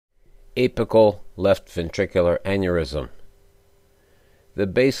Apical left ventricular aneurysm. The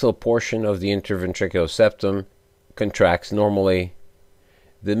basal portion of the interventricular septum contracts normally.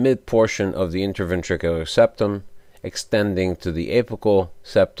 The mid portion of the interventricular septum, extending to the apical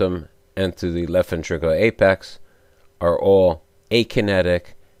septum and to the left ventricular apex, are all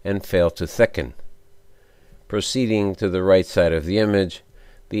akinetic and fail to thicken. Proceeding to the right side of the image,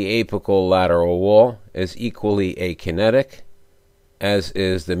 the apical lateral wall is equally akinetic, as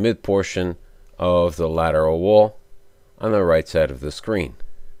is the mid portion of the lateral wall on the right side of the screen.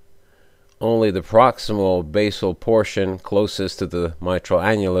 Only the proximal basal portion closest to the mitral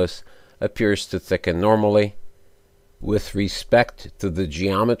annulus appears to thicken normally. With respect to the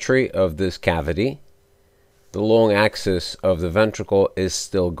geometry of this cavity, the long axis of the ventricle is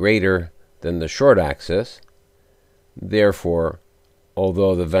still greater than the short axis. Therefore,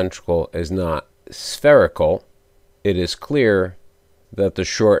 although the ventricle is not spherical, it is clear that the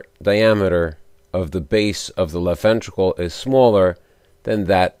short diameter of the base of the left ventricle is smaller than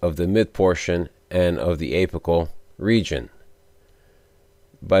that of the mid portion and of the apical region.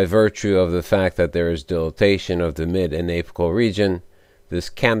 By virtue of the fact that there is dilatation of the mid and apical region, this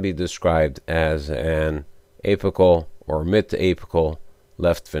can be described as an apical or mid to apical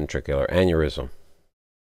left ventricular aneurysm.